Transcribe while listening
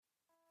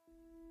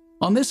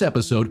On this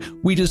episode,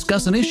 we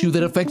discuss an issue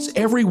that affects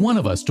every one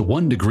of us to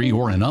one degree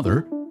or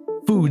another: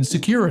 food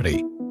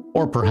security,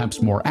 or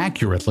perhaps more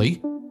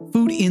accurately,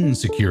 food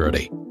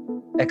insecurity.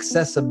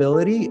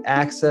 Accessibility,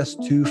 access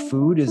to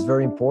food is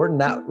very important.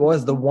 That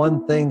was the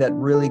one thing that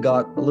really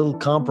got a little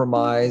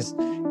compromised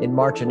in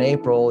March and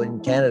April in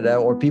Canada,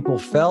 or people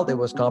felt it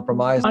was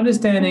compromised.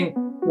 Understanding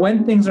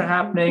when things are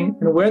happening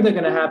and where they're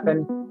going to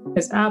happen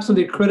is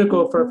absolutely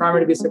critical for a farmer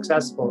to be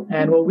successful.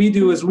 And what we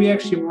do is we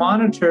actually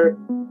monitor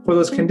for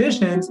those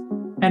conditions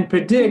and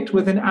predict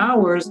within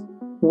hours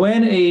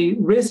when a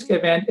risk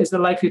event is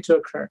likely to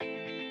occur.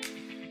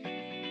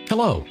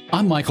 Hello,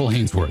 I'm Michael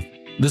Hainsworth.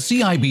 The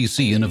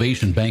CIBC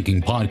Innovation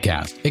Banking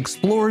Podcast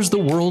explores the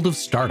world of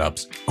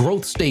startups,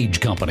 growth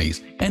stage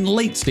companies, and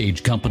late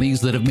stage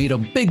companies that have made a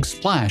big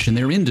splash in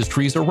their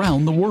industries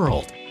around the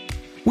world.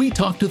 We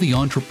talk to the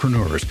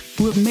entrepreneurs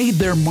who have made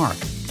their mark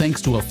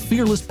thanks to a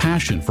fearless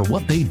passion for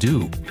what they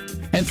do.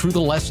 And through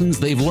the lessons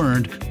they've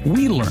learned,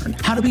 we learn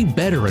how to be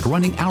better at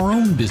running our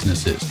own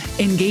businesses,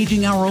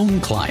 engaging our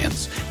own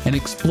clients, and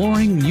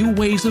exploring new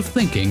ways of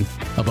thinking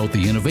about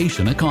the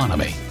innovation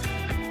economy.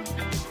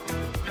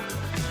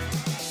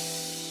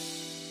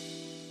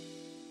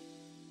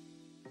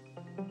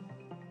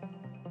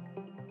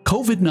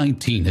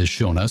 COVID-19 has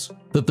shown us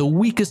that the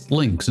weakest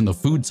links in the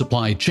food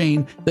supply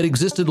chain that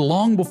existed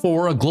long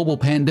before a global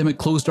pandemic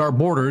closed our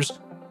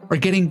borders are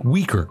getting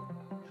weaker.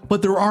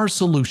 But there are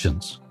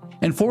solutions.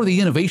 And for the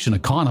innovation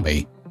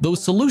economy,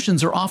 those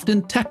solutions are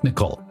often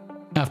technical.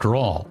 After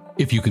all,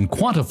 if you can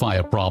quantify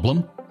a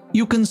problem,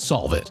 you can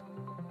solve it.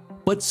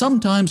 But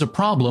sometimes a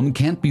problem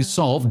can't be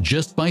solved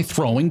just by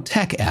throwing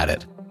tech at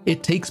it.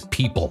 It takes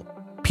people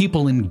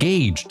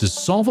engaged to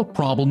solve a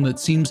problem that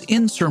seems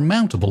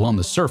insurmountable on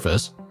the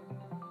surface.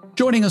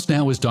 Joining us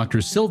now is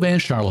Dr. Sylvain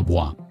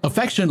Charlebois,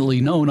 affectionately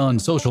known on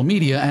social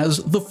media as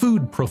the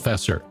Food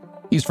Professor.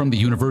 He's from the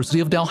University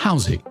of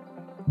Dalhousie.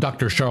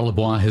 Dr.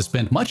 Charlebois has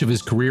spent much of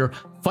his career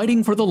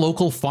fighting for the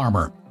local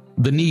farmer,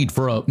 the need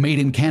for a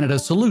made-in-Canada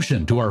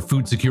solution to our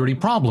food security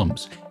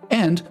problems,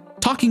 and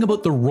talking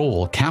about the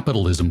role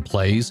capitalism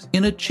plays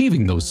in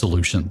achieving those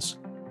solutions.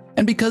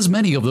 And because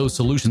many of those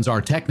solutions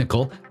are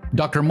technical,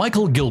 Dr.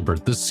 Michael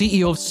Gilbert, the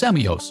CEO of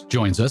Semios,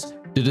 joins us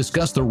to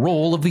discuss the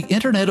role of the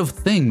Internet of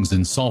Things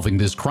in solving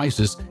this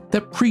crisis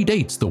that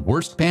predates the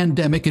worst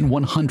pandemic in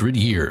 100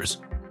 years.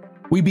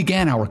 We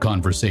began our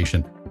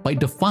conversation by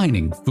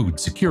defining food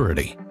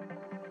security.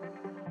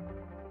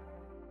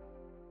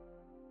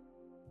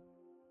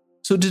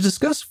 So to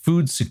discuss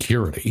food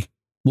security,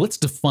 let's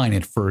define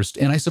it first,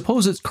 and I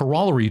suppose its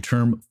corollary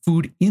term,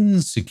 food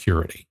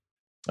insecurity.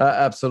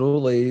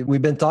 Absolutely.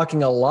 We've been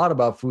talking a lot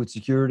about food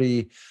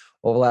security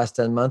over the last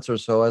 10 months or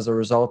so as a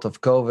result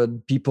of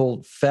COVID.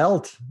 People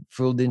felt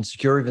food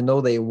insecure, even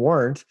though they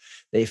weren't.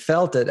 They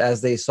felt it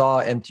as they saw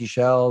empty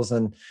shelves,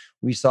 and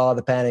we saw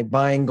the panic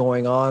buying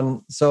going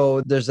on.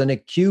 So there's an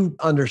acute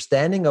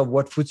understanding of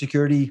what food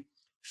security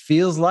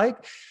feels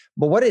like.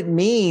 But what it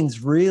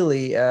means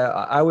really,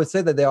 I would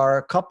say that there are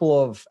a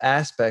couple of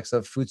aspects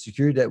of food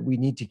security that we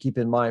need to keep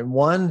in mind.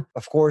 One,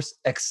 of course,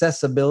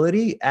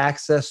 accessibility,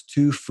 access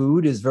to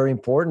food is very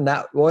important.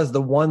 That was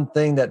the one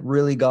thing that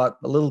really got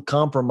a little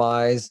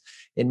compromised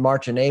in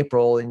March and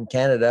April in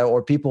Canada,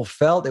 or people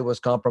felt it was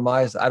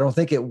compromised. I don't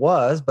think it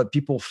was, but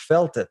people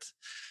felt it.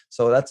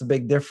 So that's a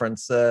big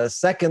difference.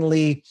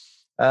 Secondly,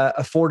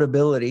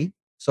 affordability.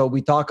 So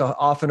we talk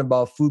often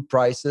about food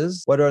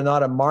prices, whether or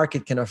not a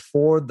market can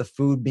afford the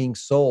food being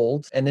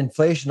sold. And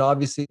inflation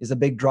obviously is a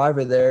big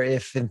driver there.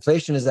 If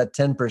inflation is at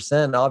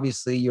 10%,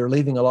 obviously you're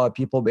leaving a lot of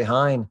people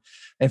behind.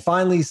 And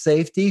finally,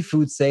 safety,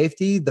 food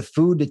safety. The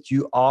food that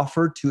you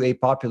offer to a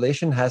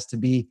population has to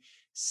be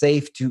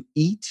safe to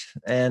eat.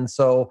 And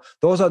so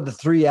those are the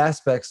three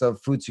aspects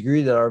of food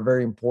security that are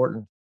very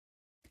important.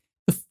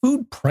 The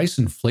food price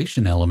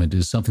inflation element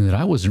is something that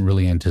I wasn't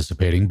really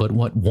anticipating, but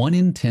 1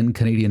 in 10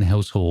 Canadian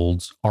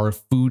households are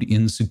food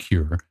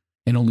insecure,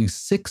 and only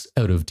 6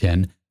 out of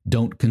 10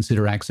 don't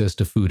consider access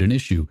to food an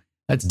issue.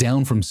 That's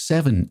down from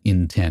 7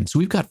 in 10. So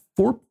we've got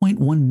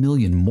 4.1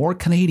 million more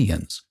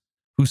Canadians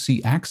who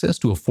see access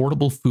to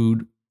affordable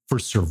food for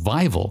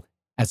survival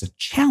as a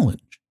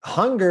challenge.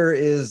 Hunger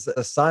is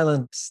a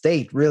silent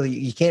state, really.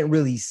 You can't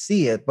really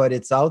see it, but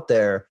it's out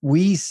there.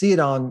 We see it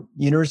on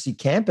university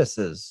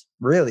campuses,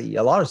 really.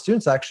 A lot of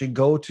students actually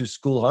go to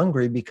school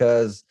hungry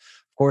because,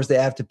 of course, they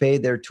have to pay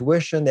their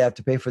tuition, they have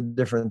to pay for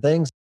different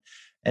things.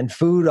 And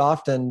food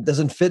often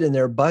doesn't fit in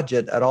their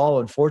budget at all,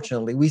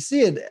 unfortunately. We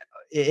see it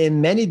in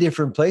many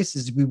different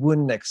places we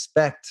wouldn't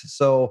expect.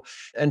 So,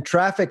 and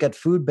traffic at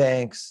food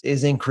banks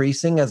is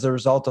increasing as a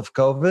result of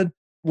COVID,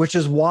 which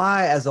is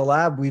why as a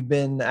lab, we've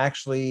been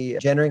actually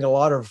generating a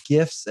lot of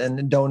gifts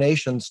and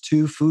donations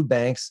to food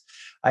banks.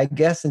 I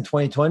guess in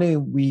 2020,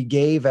 we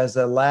gave as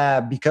a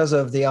lab, because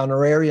of the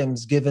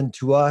honorariums given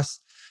to us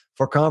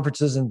for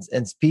conferences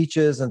and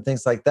speeches and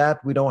things like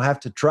that, we don't have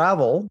to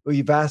travel.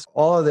 We've asked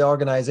all of the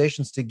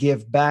organizations to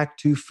give back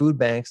to food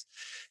banks.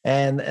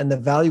 And the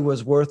value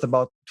was worth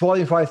about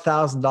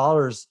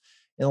 $25,000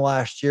 in the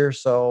last year.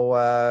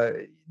 So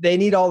they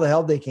need all the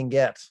help they can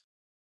get.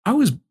 I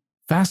was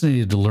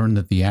fascinated to learn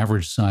that the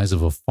average size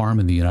of a farm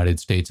in the United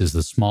States is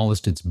the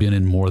smallest it's been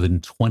in more than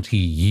 20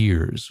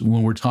 years.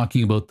 When we're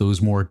talking about those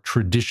more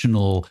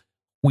traditional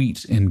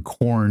wheat and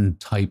corn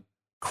type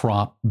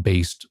crop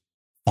based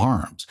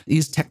farms,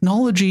 is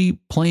technology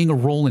playing a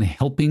role in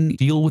helping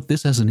deal with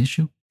this as an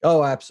issue?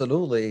 Oh,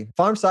 absolutely.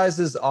 Farm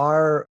sizes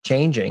are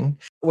changing.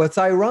 What's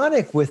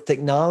ironic with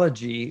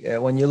technology,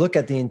 when you look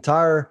at the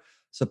entire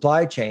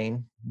supply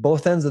chain,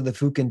 both ends of the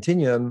food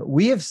continuum,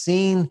 we have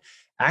seen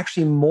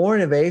actually more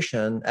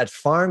innovation at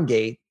farm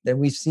gate than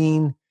we've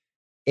seen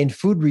in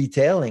food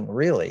retailing,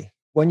 really.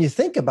 When you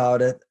think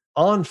about it,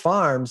 on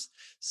farms,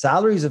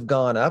 salaries have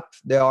gone up.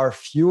 There are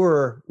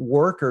fewer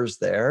workers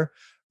there.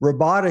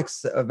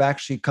 Robotics have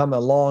actually come a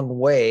long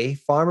way.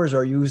 Farmers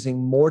are using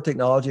more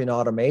technology and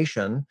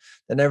automation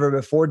than ever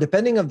before,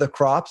 depending on the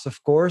crops,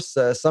 of course.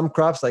 Some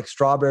crops like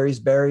strawberries,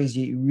 berries,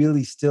 you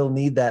really still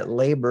need that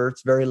labor.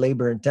 It's very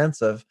labor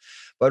intensive.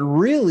 But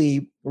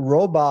really,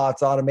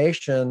 robots,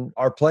 automation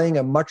are playing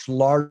a much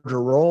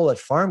larger role at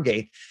farm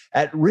gate.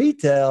 At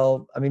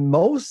retail, I mean,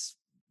 most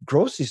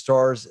grocery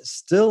stores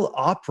still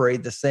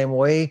operate the same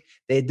way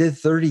they did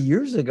 30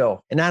 years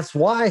ago. And that's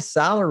why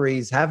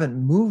salaries haven't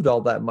moved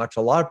all that much.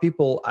 A lot of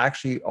people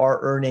actually are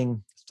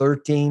earning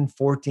 $13,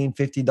 $14,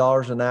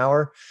 $50 an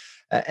hour.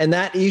 And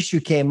that issue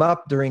came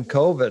up during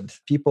COVID.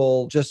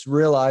 People just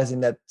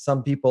realizing that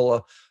some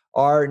people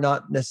are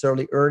not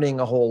necessarily earning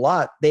a whole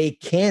lot. They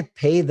can't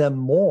pay them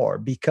more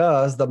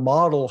because the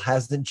model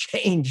hasn't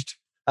changed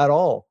at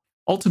all.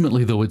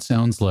 Ultimately, though, it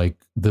sounds like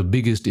the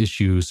biggest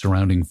issue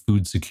surrounding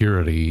food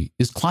security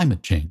is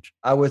climate change.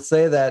 I would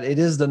say that it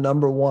is the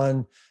number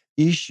one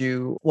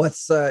issue.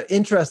 What's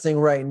interesting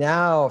right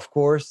now, of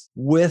course,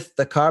 with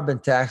the carbon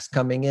tax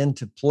coming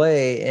into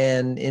play,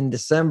 and in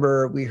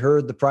December, we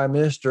heard the Prime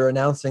Minister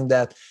announcing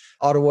that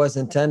Ottawa's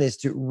intent is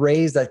to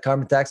raise that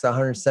carbon tax to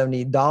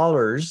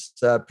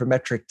 $170 per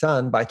metric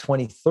ton by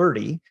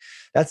 2030.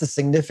 That's a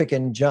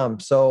significant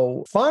jump.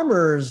 So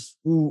farmers,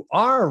 who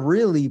are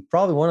really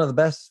probably one of the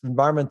best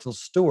environmental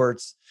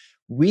stewards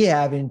we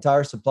have in the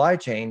entire supply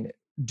chain,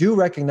 do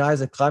recognize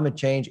that climate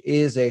change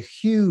is a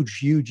huge,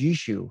 huge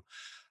issue.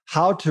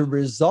 How to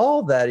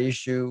resolve that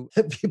issue,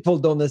 people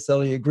don't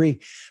necessarily agree.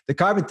 The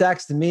carbon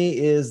tax to me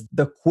is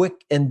the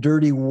quick and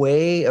dirty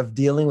way of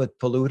dealing with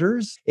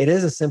polluters. It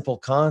is a simple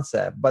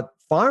concept, but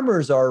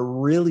farmers are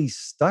really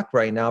stuck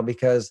right now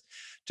because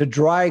to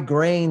dry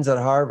grains at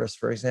harvest,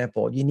 for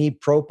example, you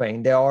need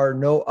propane. There are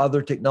no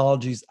other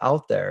technologies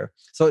out there.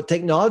 So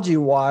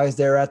technology-wise,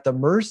 they're at the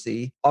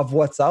mercy of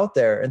what's out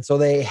there. And so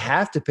they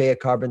have to pay a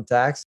carbon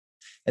tax.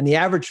 And the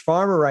average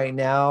farmer right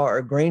now,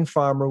 or grain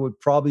farmer, would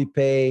probably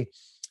pay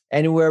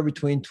anywhere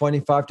between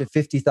 $25,000 to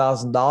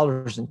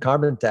 $50,000 in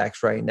carbon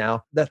tax right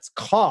now. That's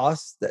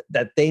costs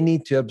that they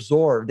need to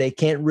absorb. They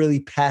can't really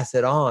pass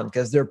it on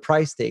because they're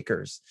price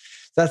takers.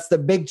 That's the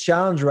big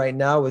challenge right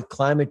now with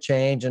climate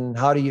change, and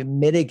how do you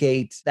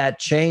mitigate that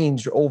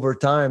change over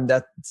time?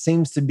 That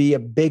seems to be a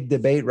big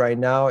debate right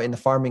now in the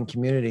farming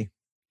community.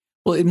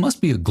 Well, it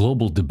must be a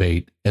global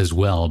debate as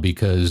well,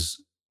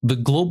 because the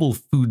global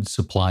food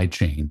supply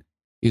chain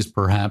is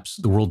perhaps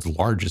the world's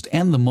largest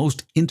and the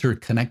most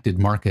interconnected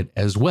market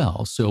as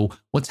well. So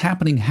what's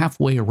happening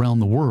halfway around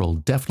the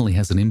world definitely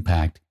has an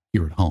impact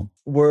here at home.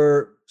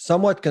 We're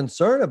somewhat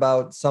concerned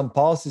about some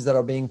policies that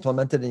are being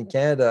implemented in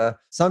Canada.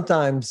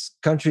 Sometimes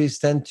countries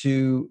tend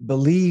to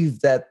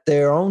believe that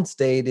their own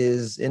state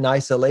is in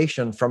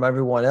isolation from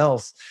everyone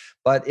else.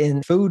 But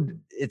in food,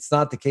 it's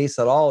not the case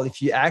at all.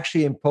 If you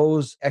actually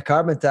impose a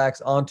carbon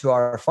tax onto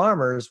our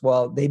farmers,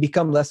 well, they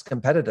become less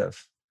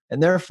competitive.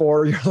 And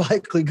therefore, you're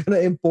likely going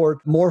to import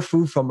more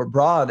food from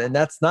abroad. And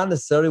that's not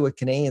necessarily what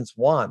Canadians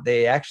want.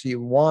 They actually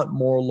want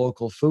more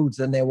local foods,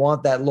 and they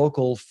want that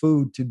local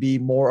food to be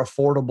more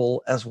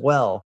affordable as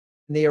well.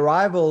 And the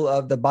arrival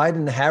of the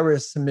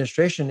Biden-Harris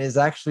administration is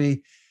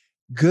actually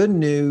good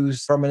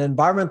news from an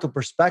environmental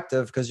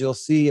perspective, because you'll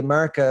see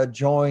America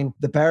join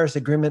the Paris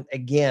Agreement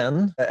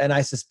again. And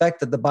I suspect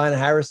that the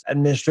Biden-Harris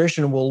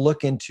administration will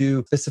look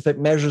into specific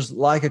measures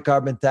like a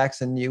carbon tax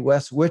in the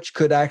US, which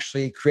could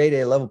actually create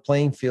a level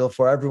playing field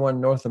for everyone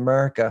in North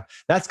America.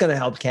 That's going to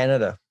help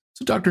Canada.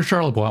 So Dr.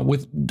 Charlebois,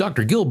 with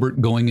Dr. Gilbert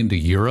going into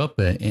Europe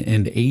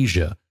and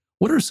Asia,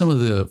 what are some of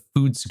the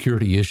food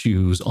security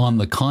issues on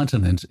the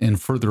continent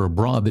and further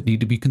abroad that need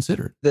to be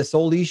considered? This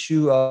whole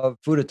issue of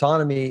food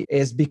autonomy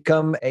has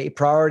become a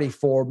priority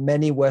for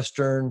many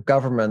Western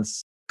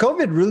governments.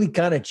 COVID really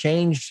kind of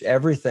changed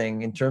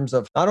everything in terms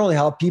of not only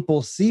how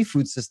people see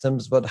food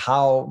systems, but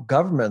how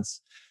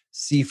governments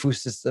see food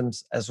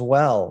systems as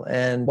well.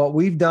 And what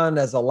we've done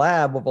as a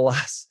lab over the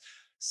last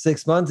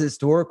 6 months is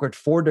to work with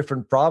 4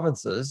 different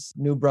provinces: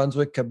 New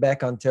Brunswick,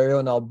 Quebec, Ontario,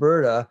 and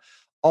Alberta.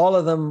 All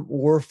of them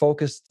were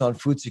focused on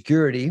food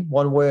security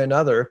one way or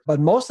another, but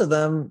most of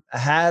them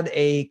had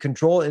a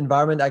controlled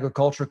environment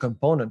agriculture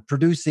component,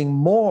 producing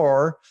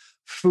more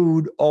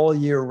food all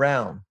year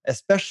round,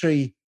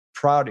 especially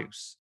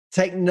produce.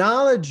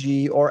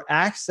 Technology, or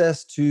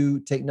access to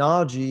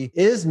technology,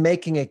 is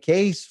making a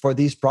case for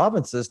these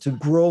provinces to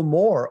grow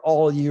more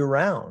all year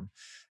round.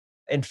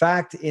 In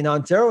fact, in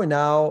Ontario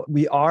now,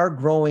 we are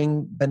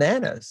growing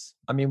bananas.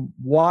 I mean,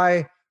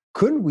 why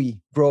couldn't we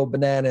grow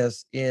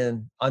bananas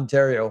in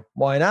Ontario?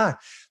 Why not?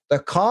 The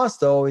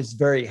cost, though, is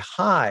very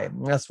high.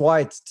 That's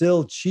why it's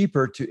still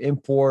cheaper to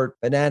import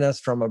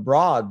bananas from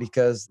abroad,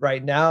 because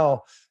right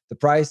now the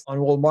price on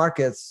world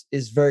markets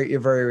is very,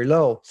 very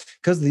low.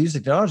 Because of the use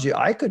of technology,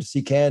 I could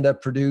see Canada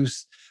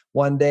produce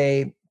one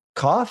day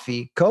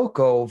coffee,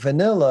 cocoa,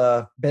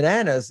 vanilla,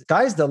 bananas.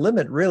 Sky's the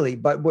limit, really.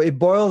 But it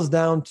boils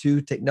down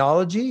to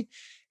technology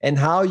and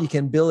how you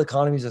can build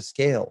economies of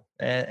scale.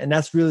 And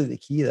that's really the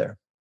key there.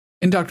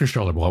 And Dr.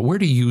 Charlebois, where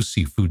do you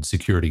see food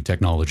security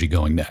technology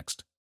going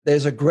next?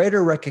 There's a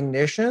greater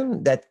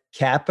recognition that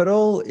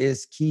capital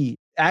is key.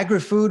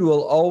 Agri-food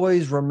will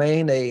always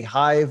remain a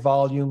high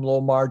volume,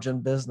 low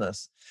margin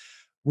business,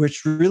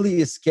 which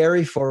really is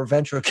scary for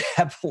venture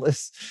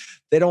capitalists.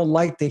 They don't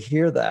like to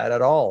hear that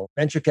at all.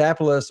 Venture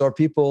capitalists or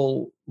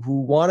people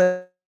who want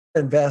to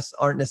invest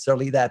aren't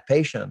necessarily that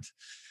patient.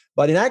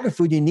 But in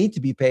agri-food, you need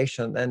to be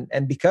patient.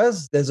 And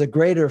because there's a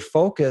greater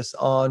focus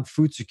on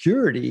food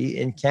security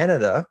in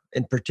Canada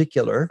in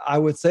particular, I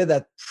would say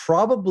that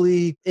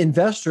probably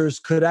investors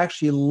could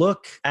actually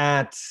look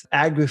at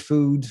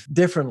agri-food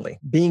differently.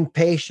 Being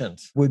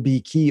patient would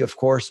be key, of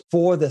course,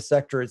 for the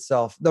sector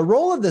itself. The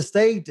role of the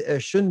state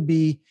shouldn't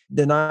be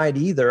denied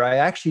either. I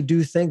actually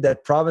do think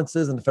that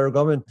provinces and the federal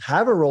government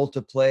have a role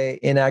to play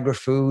in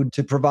agri-food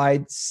to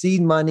provide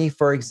seed money,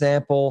 for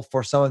example,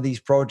 for some of these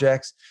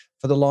projects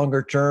for the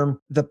longer term.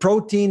 The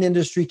protein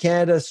industry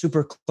Canada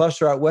super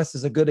cluster out west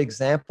is a good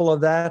example of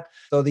that.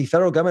 So the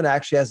federal government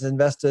actually has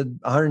invested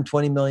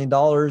 $120 million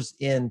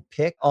in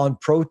PIC on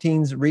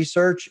proteins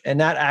research.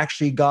 And that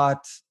actually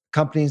got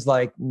companies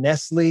like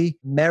Nestle,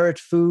 Merit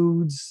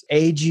Foods,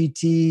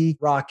 AGT,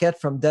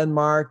 Rocket from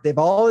Denmark. They've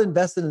all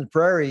invested in the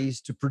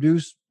prairies to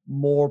produce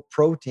more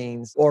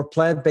proteins or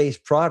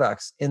plant-based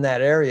products in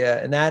that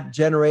area. And that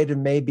generated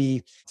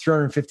maybe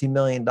 $350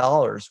 million,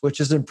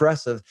 which is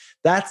impressive.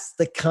 That's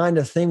the kind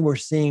of thing we're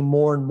seeing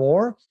more and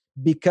more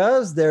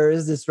because there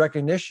is this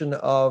recognition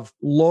of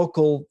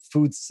local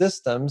food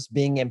systems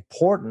being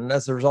important.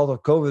 As a result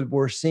of COVID,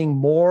 we're seeing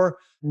more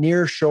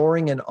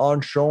nearshoring and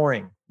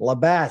onshoring.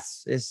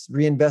 Labatt's is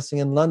reinvesting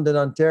in London,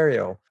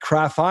 Ontario.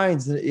 Kraft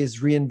Heinz is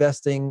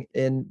reinvesting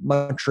in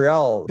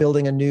Montreal,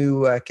 building a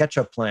new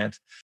ketchup plant.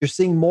 You're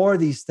seeing more of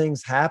these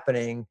things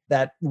happening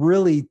that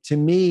really, to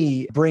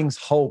me, brings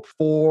hope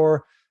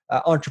for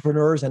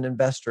entrepreneurs and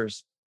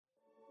investors.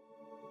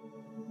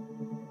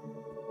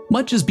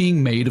 Much is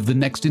being made of the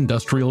next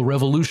industrial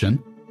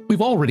revolution.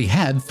 We've already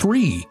had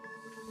 3.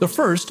 The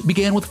first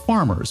began with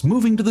farmers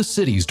moving to the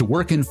cities to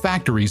work in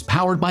factories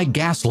powered by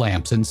gas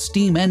lamps and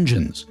steam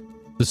engines.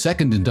 The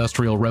second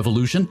industrial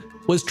revolution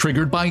was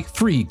triggered by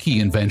 3 key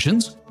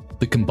inventions: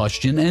 the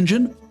combustion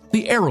engine,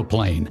 the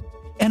aeroplane,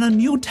 and a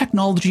new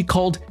technology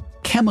called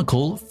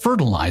chemical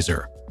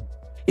fertilizer.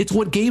 It's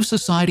what gave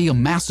society a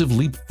massive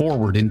leap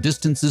forward in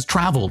distances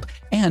traveled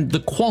and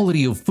the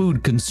quality of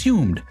food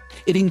consumed.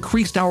 It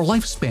increased our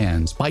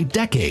lifespans by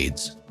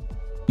decades.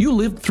 You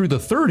lived through the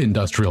third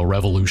industrial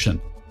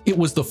revolution. It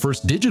was the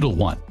first digital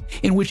one,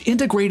 in which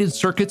integrated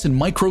circuits and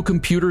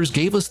microcomputers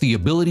gave us the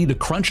ability to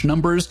crunch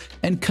numbers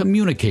and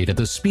communicate at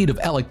the speed of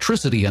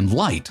electricity and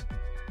light.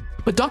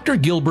 But Dr.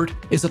 Gilbert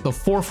is at the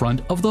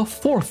forefront of the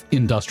fourth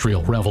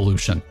industrial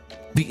revolution,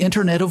 the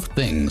Internet of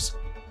Things.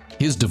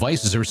 His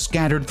devices are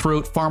scattered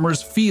throughout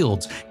farmers'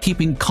 fields,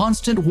 keeping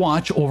constant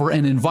watch over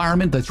an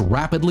environment that's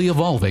rapidly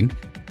evolving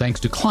thanks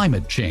to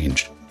climate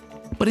change.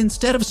 But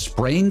instead of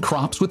spraying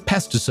crops with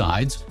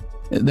pesticides,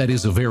 that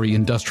is a very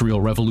Industrial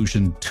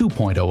Revolution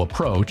 2.0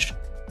 approach,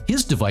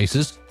 his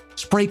devices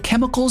spray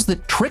chemicals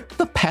that trick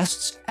the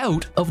pests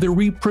out of their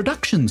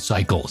reproduction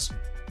cycles,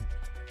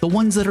 the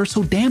ones that are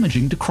so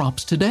damaging to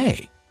crops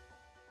today.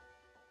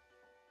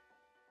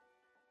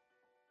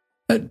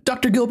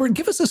 Dr. Gilbert,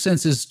 give us a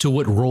sense as to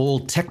what role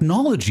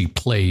technology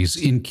plays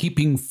in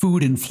keeping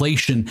food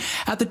inflation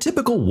at the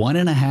typical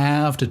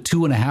 1.5% to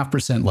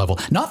 2.5% level,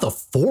 not the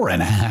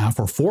 4.5%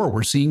 or 4%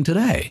 we're seeing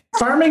today.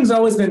 Farming's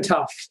always been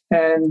tough.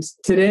 And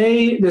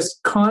today, there's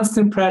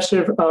constant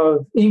pressure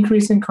of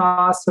increasing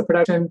costs of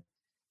production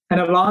and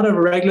a lot of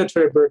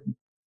regulatory burden.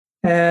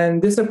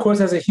 And this, of course,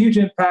 has a huge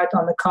impact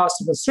on the cost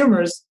of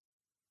consumers,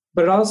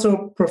 but it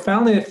also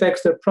profoundly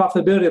affects the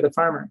profitability of the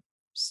farmer.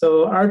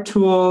 So our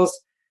tools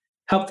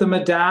help them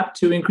adapt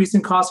to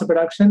increasing cost of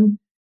production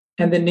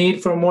and the need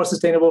for more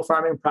sustainable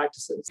farming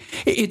practices.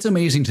 It's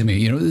amazing to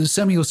me.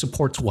 Semio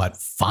supports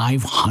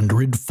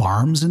 500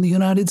 farms in the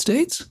United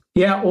States?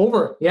 Yeah,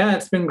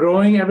 it's been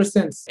growing ever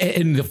since.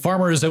 And the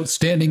farmer is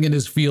outstanding in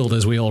his field,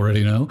 as we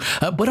already know.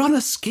 But on a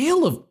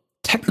scale of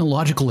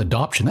technological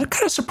adoption, that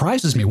kind of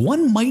surprises me.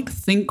 One might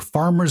think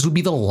farmers would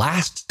be the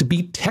last to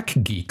be tech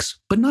geeks,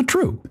 but not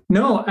true.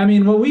 No,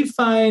 what we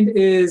find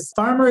is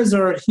farmers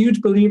are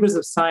huge believers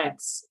of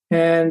science,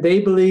 and they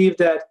believe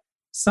that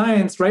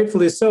science,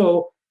 rightfully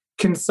so,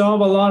 can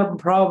solve a lot of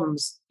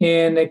problems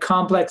in a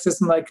complex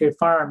system like a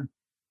farm.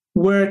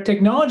 Where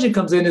technology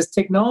comes in is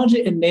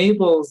technology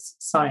enables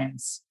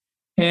science.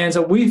 And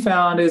so what we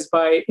found is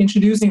by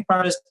introducing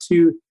farmers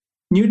to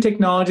new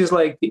technologies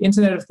like the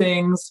Internet of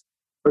Things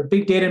or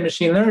big data and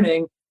machine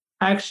learning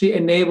actually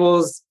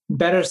enables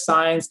better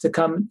science to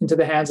come into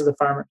the hands of the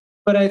farmer.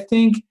 But I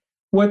think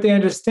what they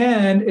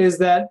understand is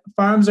that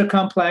farms are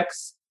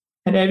complex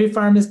and every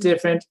farm is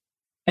different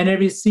and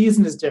every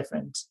season is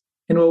different.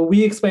 And what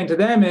we explain to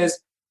them is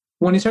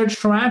when you start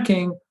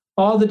tracking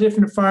all the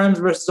different farms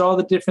versus all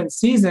the different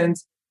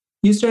seasons,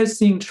 you start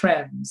seeing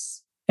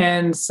trends.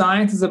 And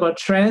science is about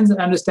trends and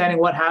understanding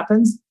what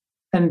happens.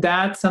 And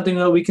that's something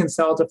that we can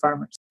sell to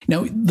farmers.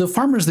 Now, the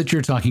farmers that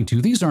you're talking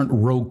to, these aren't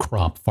row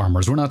crop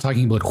farmers. We're not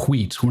talking about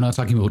wheat. We're not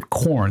talking about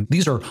corn.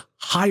 These are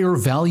higher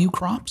value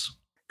crops?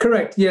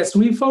 Correct. Yes.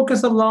 We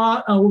focus a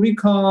lot on what we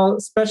call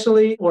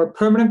specialty or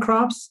permanent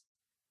crops.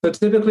 So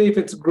typically, if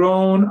it's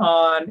grown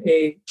on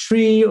a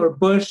tree or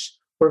bush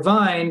or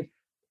vine,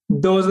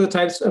 those are the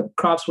types of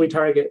crops we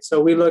target. So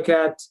we look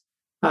at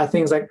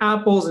things like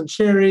apples and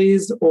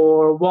cherries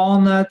or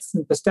walnuts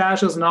and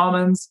pistachios and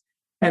almonds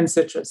and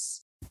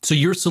citrus. So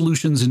your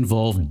solutions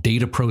involve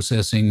data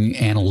processing,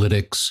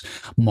 analytics,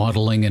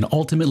 modeling, and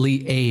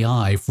ultimately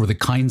AI for the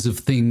kinds of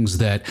things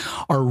that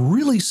are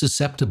really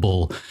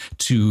susceptible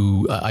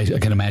to, I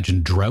can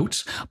imagine,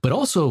 drought, but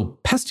also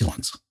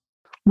pestilence.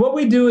 What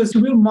we do is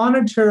we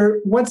monitor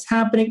what's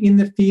happening in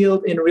the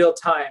field in real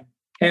time.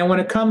 And when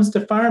it comes to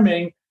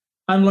farming,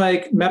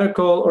 unlike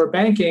medical or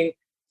banking,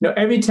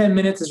 every 10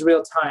 minutes is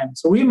real time.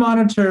 So we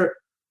monitor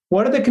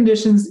what are the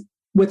conditions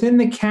within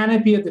the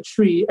canopy of the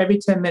tree every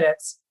 10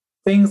 minutes.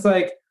 Things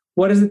like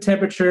what is the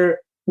temperature,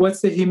 what's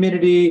the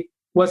humidity,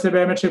 what's the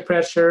barometric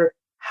pressure,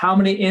 how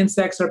many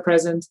insects are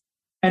present.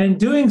 And in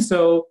doing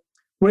so,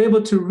 we're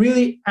able to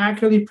really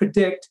accurately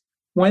predict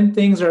when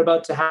things are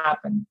about to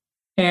happen.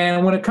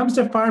 And when it comes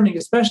to farming,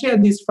 especially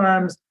at these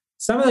farms,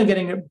 some of them are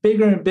getting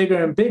bigger and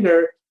bigger and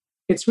bigger.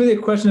 It's really a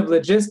question of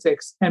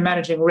logistics and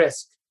managing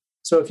risk.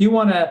 So if you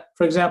want to,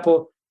 for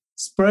example,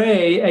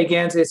 spray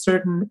against a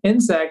certain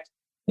insect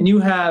and you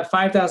have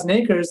 5,000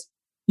 acres,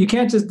 you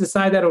can't just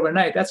decide that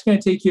overnight. That's going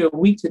to take you a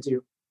week to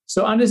do.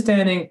 So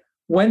understanding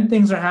when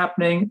things are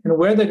happening and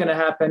where they're going to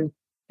happen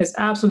is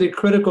absolutely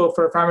critical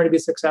for a farmer to be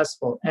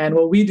successful. And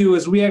what we do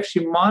is we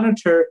actually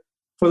monitor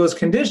for those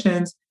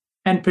conditions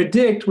and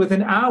predict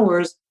within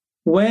hours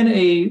when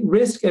a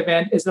risk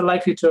event is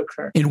likely to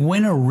occur. And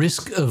when a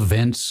risk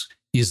event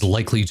is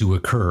likely to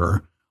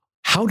occur,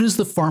 how does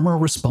the farmer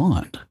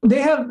respond?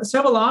 They have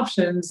several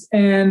options.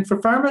 And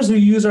for farmers who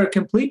use our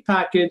complete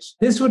package,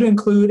 this would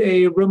include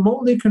a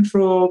remotely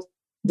controlled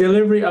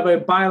delivery of a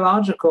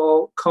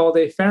biological called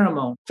a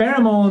pheromone.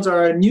 Pheromones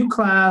are a new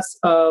class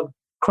of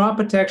crop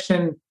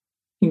protection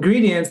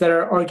ingredients that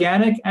are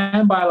organic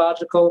and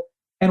biological.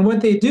 And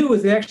what they do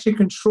is they actually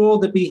control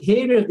the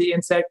behavior of the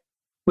insect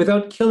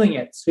without killing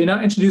it. So you're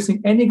not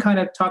introducing any kind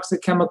of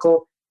toxic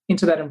chemical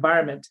into that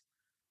environment.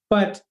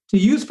 But to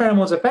use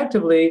pheromones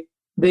effectively,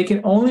 they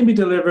can only be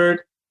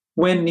delivered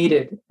when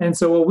needed. And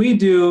so what we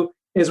do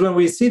is when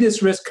we see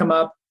this risk come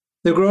up,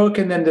 the grower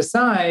can then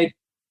decide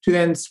to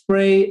then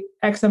spray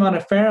X amount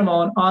of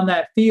pheromone on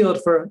that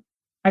field for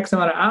X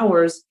amount of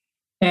hours,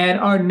 and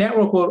our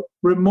network will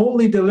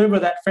remotely deliver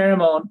that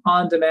pheromone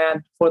on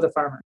demand for the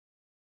farmer.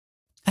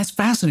 That's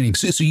fascinating.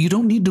 So you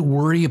don't need to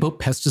worry about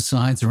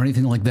pesticides or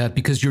anything like that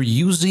because you're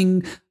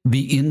using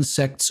the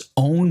insect's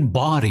own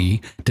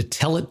body to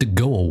tell it to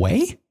go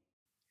away?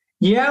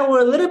 Yeah, we're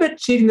a little bit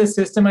cheating the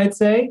system, I'd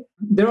say.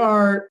 There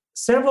are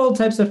several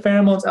types of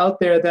pheromones out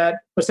there that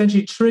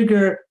essentially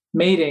trigger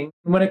mating.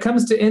 When it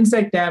comes to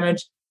insect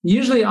damage,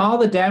 usually all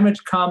the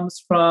damage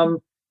comes from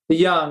the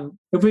young.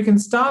 If we can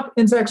stop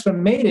insects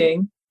from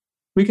mating,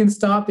 we can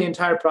stop the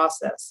entire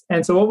process.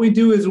 And so what we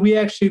do is we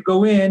actually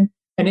go in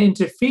and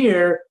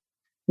interfere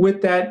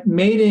with that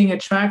mating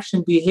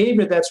attraction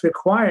behavior that's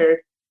required.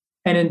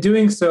 And in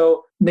doing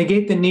so,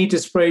 negate the need to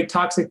spray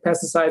toxic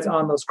pesticides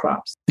on those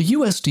crops. The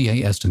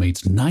USDA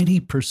estimates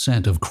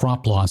 90% of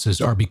crop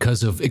losses are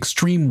because of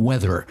extreme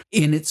weather.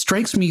 And it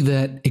strikes me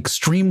that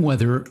extreme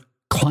weather,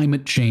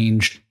 climate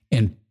change,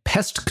 and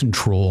pest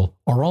control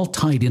are all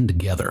tied in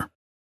together.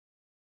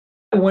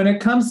 When it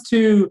comes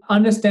to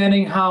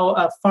understanding how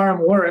a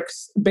farm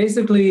works,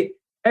 basically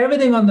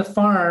everything on the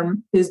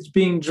farm is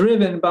being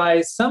driven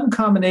by some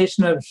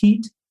combination of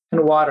heat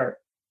and water.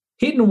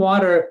 Heat and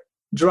water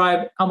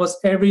drive almost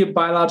every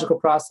biological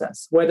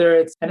process, whether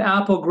it's an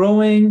apple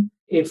growing,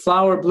 a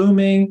flower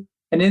blooming,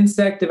 an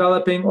insect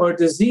developing, or a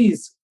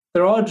disease.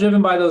 They're all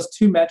driven by those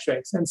two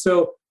metrics. And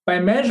so by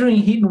measuring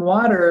heat and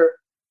water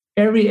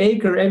every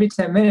acre, every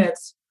 10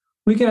 minutes,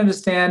 we can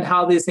understand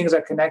how these things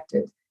are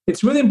connected.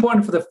 It's really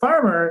important for the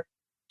farmer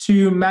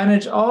to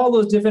manage all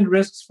those different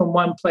risks from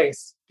one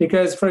place.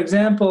 Because, for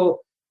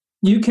example,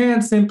 you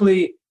can't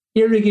simply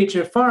irrigate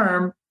your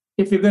farm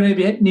if you're going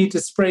to need to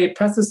spray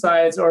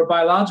pesticides or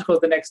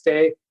biologicals the next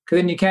day, because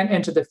then you can't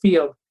enter the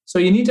field. So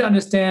you need to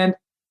understand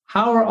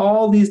how are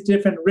all these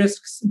different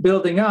risks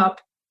building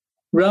up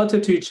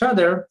relative to each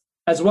other,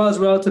 as well as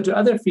relative to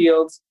other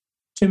fields,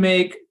 to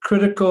make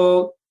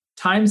critical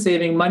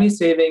time-saving,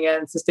 money-saving,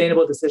 and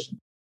sustainable decisions.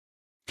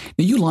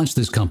 Now, you launched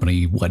this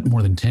company,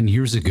 more than 10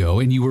 years ago,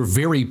 and you were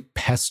very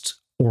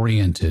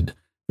pest-oriented,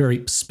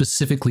 very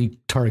specifically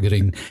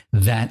targeting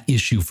that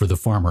issue for the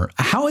farmer.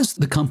 How has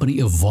the company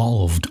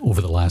evolved over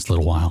the last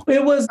little while?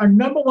 It was our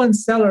number one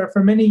seller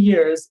for many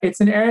years.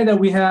 It's an area that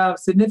we have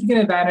significant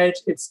advantage.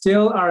 It's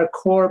still our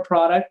core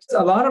product.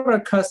 A lot of our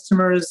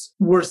customers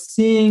were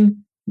seeing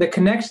the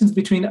connections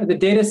between the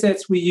data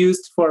sets we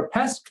used for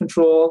pest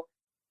control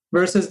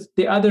versus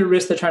the other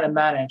risks they're trying to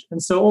manage.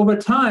 And so over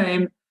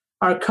time,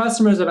 our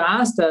customers have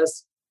asked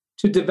us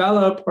to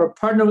develop or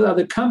partner with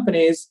other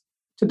companies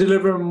to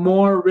deliver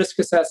more risk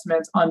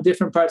assessments on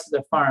different parts of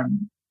the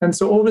farm. And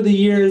so over the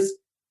years,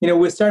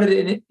 we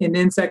started in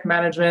insect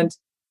management,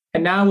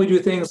 and now we do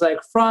things like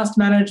frost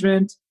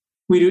management,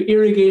 we do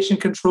irrigation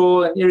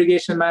control and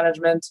irrigation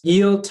management,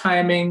 yield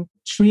timing,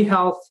 tree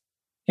health,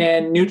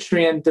 and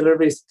nutrient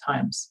delivery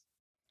times.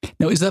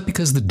 Now, is that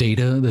because the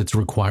data that's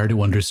required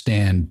to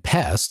understand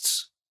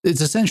pests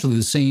is essentially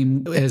the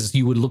same as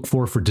you would look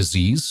for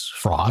disease,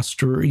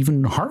 frost, or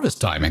even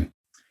harvest timing?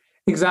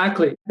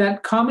 Exactly.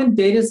 That common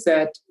data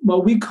set,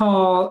 what we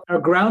call our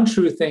ground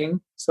truthing.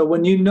 So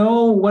when you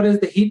know what is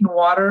the heat and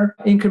water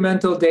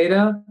incremental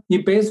data,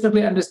 you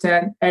basically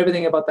understand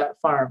everything about that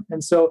farm.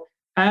 And so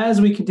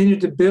as we continue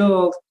to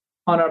build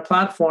on our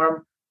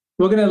platform,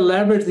 we're going to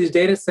leverage these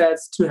data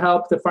sets to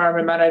help the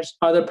farmer manage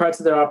other parts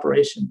of their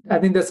operation. I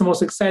think that's the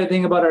most exciting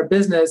thing about our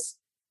business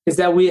is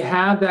that we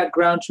have that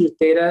ground truth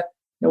data.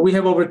 We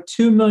have over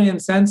 2 million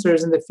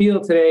sensors in the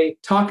field today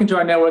talking to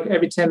our network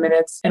every 10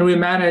 minutes, and we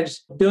manage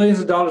billions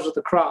of dollars worth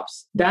of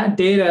crops. That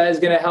data is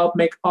going to help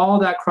make all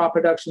that crop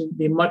production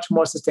be much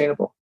more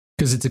sustainable.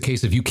 Because it's a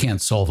case of you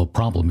can't solve a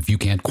problem if you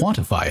can't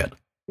quantify it.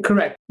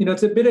 Correct.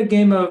 It's a bit of a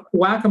game of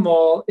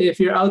whack-a-mole if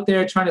you're out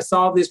there trying to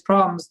solve these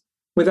problems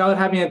without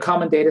having a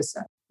common data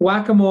set.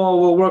 Whack-a-mole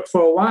will work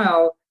for a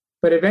while,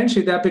 but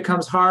eventually that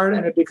becomes hard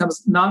and it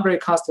becomes not very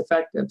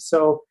cost-effective.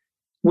 So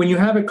when you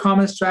have a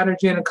common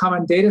strategy and a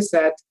common data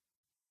set,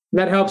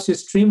 that helps you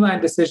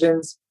streamline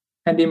decisions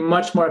and be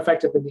much more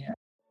effective in the end.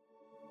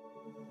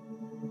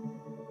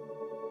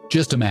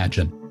 Just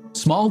imagine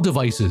small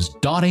devices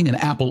dotting an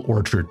apple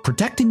orchard,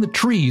 protecting the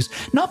trees,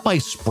 not by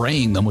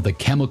spraying them with a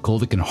chemical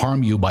that can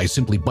harm you by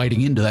simply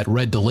biting into that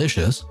red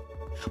delicious,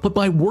 but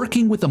by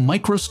working with the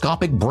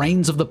microscopic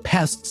brains of the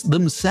pests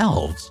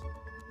themselves.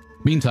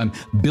 Meantime,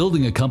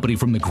 building a company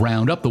from the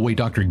ground up the way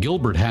Dr.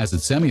 Gilbert has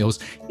at Semios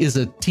is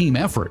a team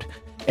effort.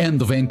 And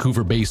the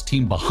Vancouver-based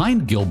team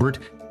behind Gilbert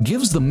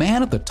gives the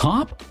man at the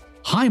top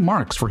high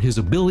marks for his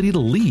ability to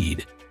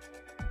lead.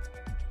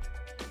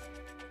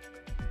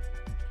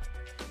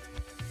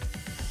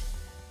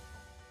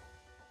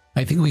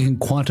 I think we can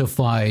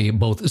quantify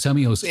both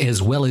Semios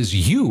as well as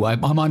you.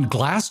 I'm on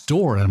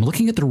Glassdoor and I'm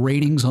looking at the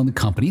ratings on the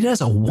company. It has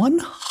a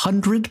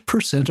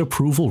 100%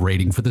 approval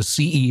rating for the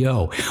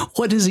CEO.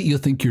 What is it you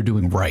think you're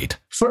doing right?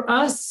 For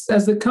us,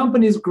 as the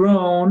company's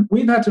grown,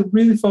 we've had to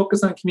really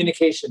focus on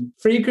communication.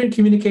 Frequent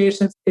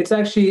communications, it's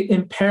actually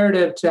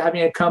imperative to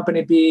having a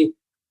company be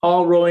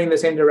all rowing in the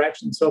same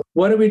direction. So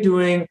what are we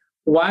doing?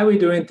 Why are we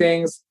doing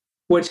things?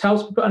 Which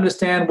helps people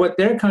understand what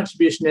their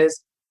contribution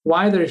is,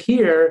 why they're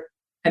here,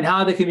 and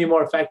how they can be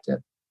more effective.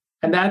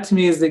 And that to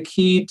me is the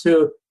key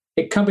to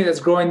a company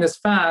that's growing this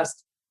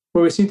fast,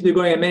 where we seem to be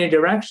going in many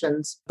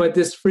directions, but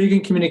this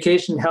frequent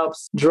communication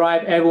helps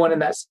drive everyone in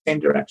that same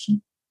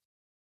direction.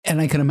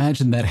 And I can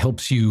imagine that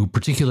helps you,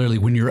 particularly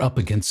when you're up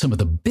against some of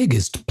the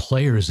biggest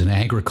players in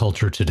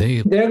agriculture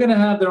today. They're going to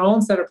have their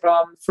own set of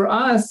problems. For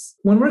us,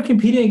 when we're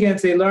competing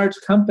against a large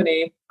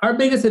company, our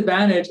biggest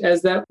advantage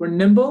is that we're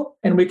nimble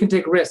and we can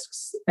take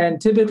risks.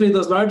 And typically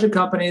those larger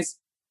companies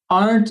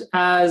aren't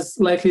as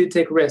likely to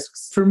take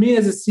risks. For me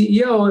as a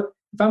CEO,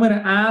 if I'm going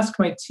to ask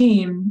my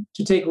team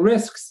to take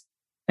risks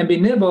and be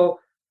nimble,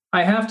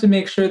 I have to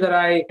make sure that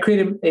I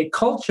create a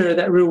culture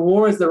that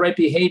rewards the right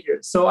behavior.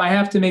 So I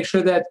have to make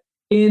sure that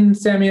in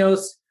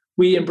Semios,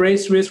 we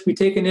embrace risk, we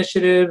take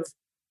initiative,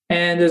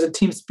 and there's a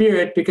team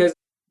spirit, because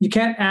you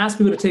can't ask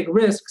people to take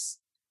risks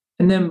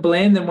and then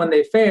blame them when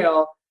they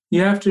fail.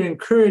 You have to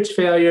encourage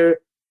failure.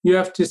 You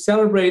have to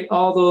celebrate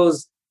all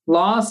those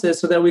losses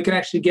so that we can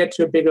actually get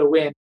to a bigger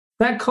win.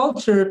 That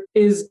culture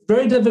is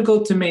very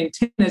difficult to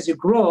maintain as you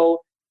grow,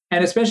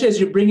 and especially as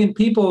you bring in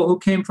people who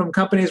came from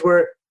companies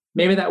where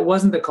maybe that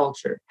wasn't the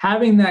culture.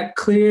 Having that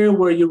clear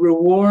where you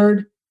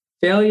reward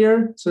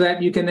failure so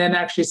that you can then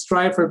actually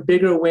strive for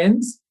bigger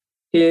wins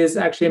is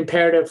actually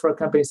imperative for a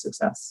company's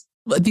success.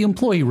 The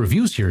employee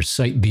reviews here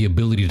cite the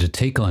ability to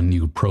take on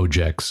new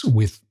projects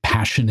with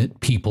passionate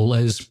people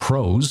as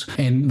pros,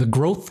 and the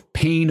growth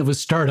pain of a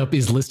startup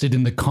is listed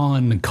in the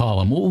con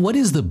column. What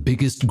is the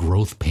biggest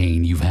growth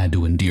pain you've had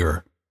to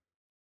endure?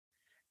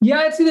 Yeah,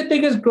 I'd say the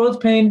biggest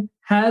growth pain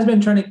has been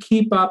trying to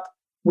keep up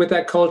with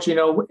that culture.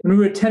 When we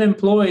were 10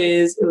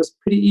 employees, it was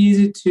pretty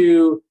easy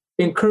to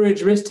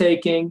encourage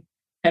risk-taking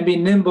and be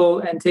nimble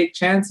and take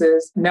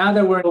chances. Now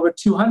that we're over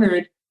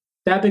 200,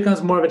 that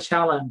becomes more of a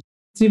challenge.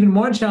 It's even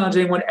more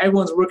challenging when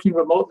everyone's working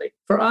remotely.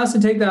 For us to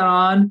take that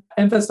on,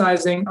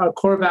 emphasizing our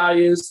core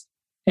values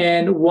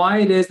and why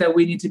it is that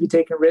we need to be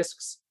taking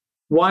risks,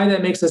 why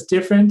that makes us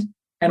different,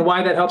 and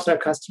why that helps our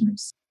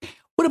customers.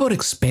 What about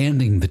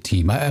expanding the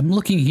team? I'm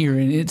looking here,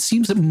 and it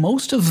seems that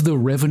most of the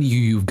revenue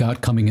you've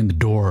got coming in the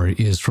door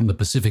is from the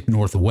Pacific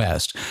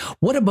Northwest.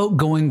 What about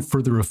going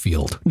further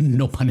afield?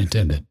 No pun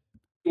intended.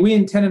 We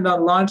intended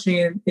on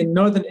launching in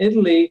northern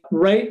Italy,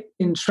 right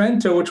in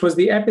Trento, which was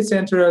the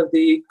epicenter of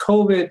the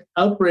COVID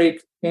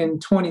outbreak in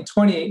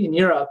 2020 in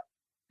Europe.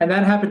 And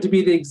that happened to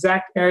be the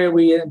exact area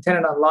we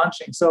intended on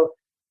launching. So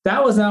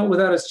that was not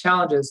without its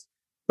challenges.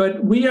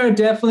 But we are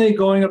definitely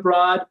going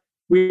abroad.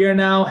 We are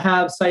now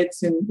have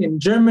sites in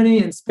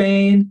Germany, in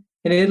Spain,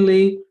 in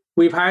Italy.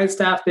 We've hired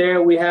staff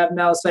there. We have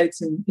now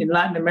sites in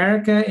Latin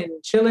America, in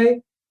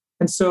Chile.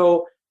 And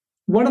so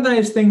one of the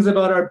nice things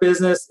about our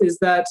business is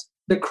that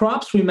the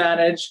crops we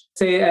manage,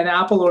 say an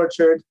apple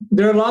orchard,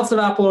 there are lots of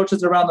apple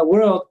orchards around the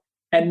world.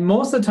 And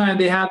most of the time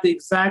they have the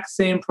exact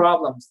same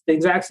problems, the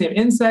exact same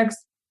insects,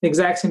 the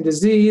exact same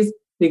disease,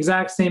 the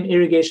exact same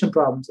irrigation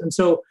problems. And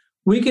so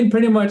we can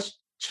pretty much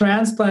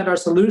transplant our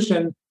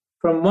solution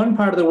from one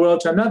part of the world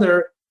to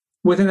another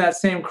within that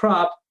same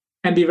crop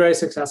and be very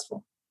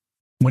successful.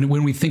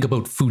 When we think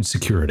about food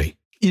security,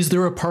 is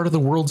there a part of the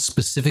world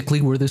specifically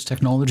where this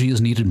technology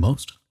is needed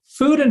most?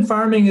 Food and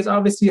farming is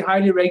obviously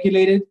highly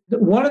regulated.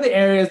 One of the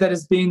areas that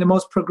is being the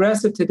most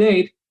progressive to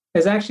date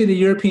is actually the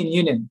European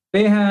Union.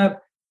 They have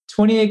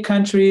 28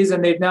 countries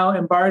and they've now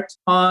embarked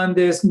on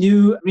this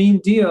new Green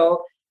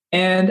Deal.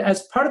 And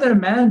as part of their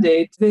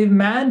mandate, they've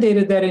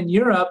mandated that in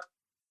Europe,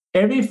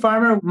 every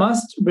farmer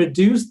must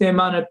reduce the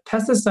amount of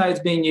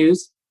pesticides being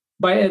used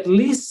by at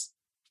least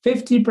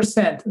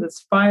 50%.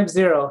 That's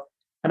 50.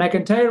 And I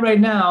can tell you right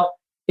now,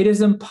 it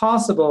is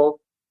impossible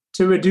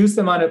to reduce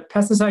the amount of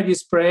pesticide you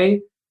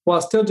spray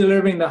while still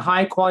delivering the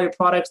high quality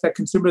products that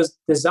consumers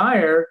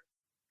desire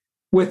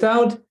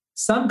without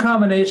some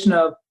combination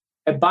of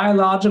a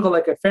biological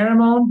like a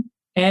pheromone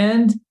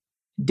and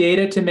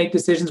data to make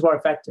decisions more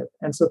effective.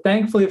 And so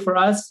thankfully for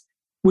us,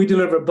 we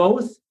deliver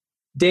both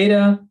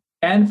data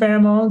and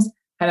pheromones.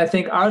 And I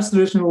think our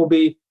solution will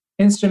be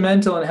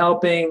instrumental in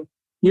helping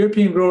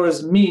European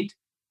growers meet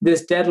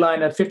this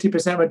deadline of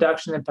 50%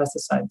 reduction in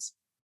pesticides.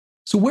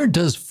 So where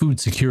does food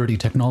security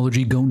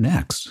technology go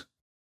next?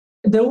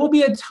 There will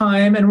be a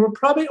time, and we're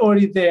probably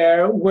already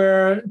there,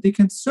 where the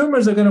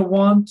consumers are going to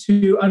want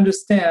to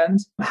understand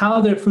how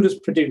their food is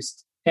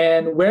produced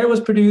and where it was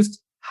produced,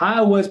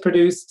 how it was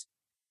produced,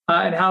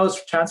 and how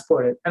it's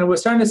transported. And we're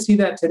starting to see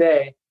that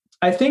today.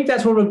 I think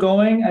that's where we're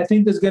going. I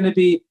think there's going to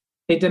be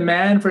a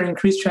demand for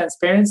increased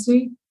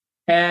transparency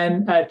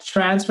and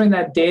transferring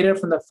that data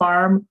from the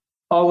farm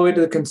all the way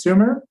to the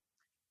consumer.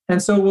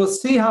 And so we'll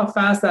see how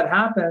fast that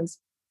happens.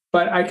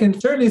 But I can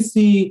certainly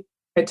see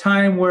a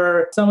time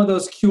where some of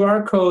those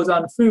QR codes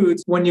on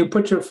foods, when you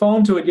put your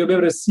phone to it, you'll be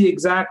able to see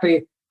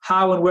exactly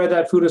how and where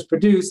that food is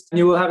produced. And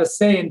you will have a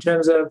say in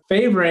terms of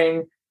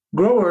favoring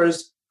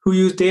growers who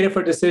use data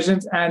for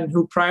decisions and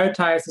who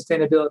prioritize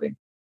sustainability.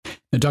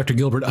 Now, Dr.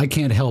 Gilbert, I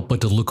can't help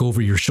but to look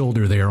over your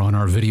shoulder there on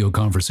our video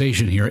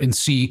conversation here and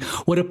see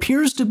what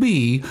appears to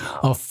be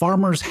a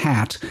farmer's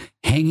hat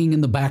hanging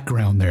in the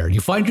background there.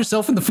 You find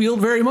yourself in the field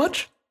very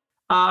much?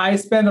 I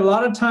spend a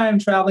lot of time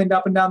traveling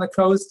up and down the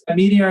coast,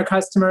 meeting our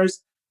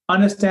customers,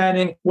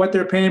 understanding what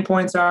their pain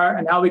points are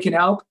and how we can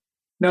help.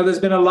 Now, there's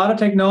been a lot of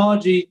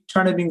technology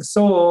trying to be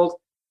sold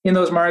in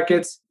those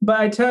markets.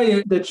 But I tell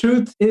you, the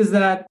truth is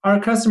that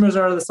our customers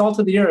are the salt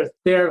of the earth.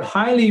 They're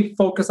highly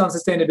focused on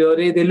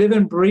sustainability. They live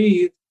and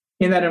breathe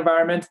in that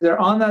environment.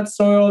 They're on that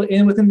soil,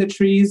 within the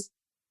trees.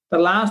 The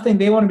last thing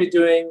they want to be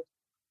doing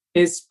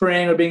is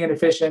spraying or being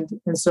inefficient.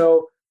 And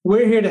so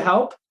we're here to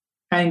help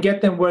and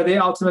get them where they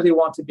ultimately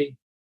want to be.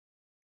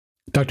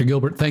 Dr.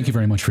 Gilbert, thank you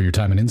very much for your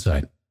time and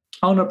insight.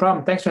 Oh, no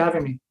problem. Thanks for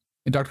having me.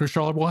 And Dr.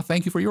 Charlebois,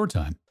 thank you for your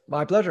time.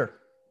 My pleasure.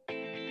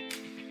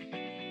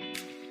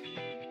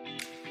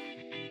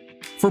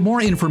 For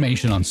more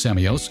information on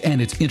Semios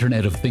and its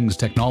Internet of Things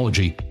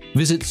technology,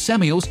 visit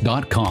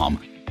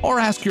semios.com or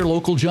ask your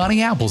local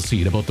Johnny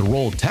Appleseed about the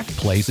role tech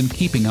plays in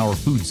keeping our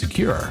food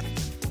secure.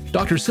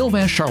 Dr.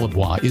 Sylvain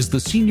Charlebois is the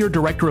Senior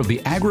Director of the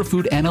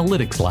Agri-Food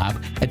Analytics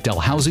Lab at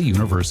Dalhousie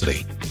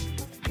University.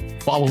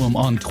 Follow him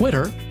on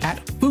Twitter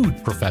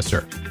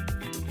 @FoodProfessor.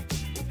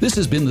 This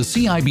has been the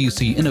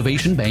CIBC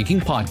Innovation Banking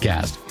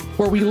Podcast,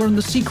 where we learn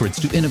the secrets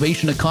to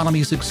innovation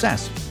economy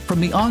success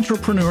from the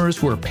entrepreneurs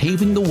who are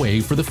paving the way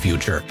for the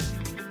future.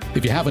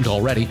 If you haven't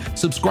already,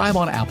 subscribe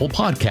on Apple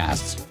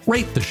Podcasts,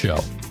 rate the show,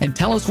 and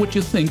tell us what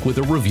you think with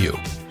a review.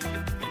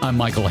 I'm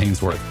Michael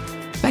Hainsworth.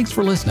 Thanks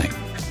for listening.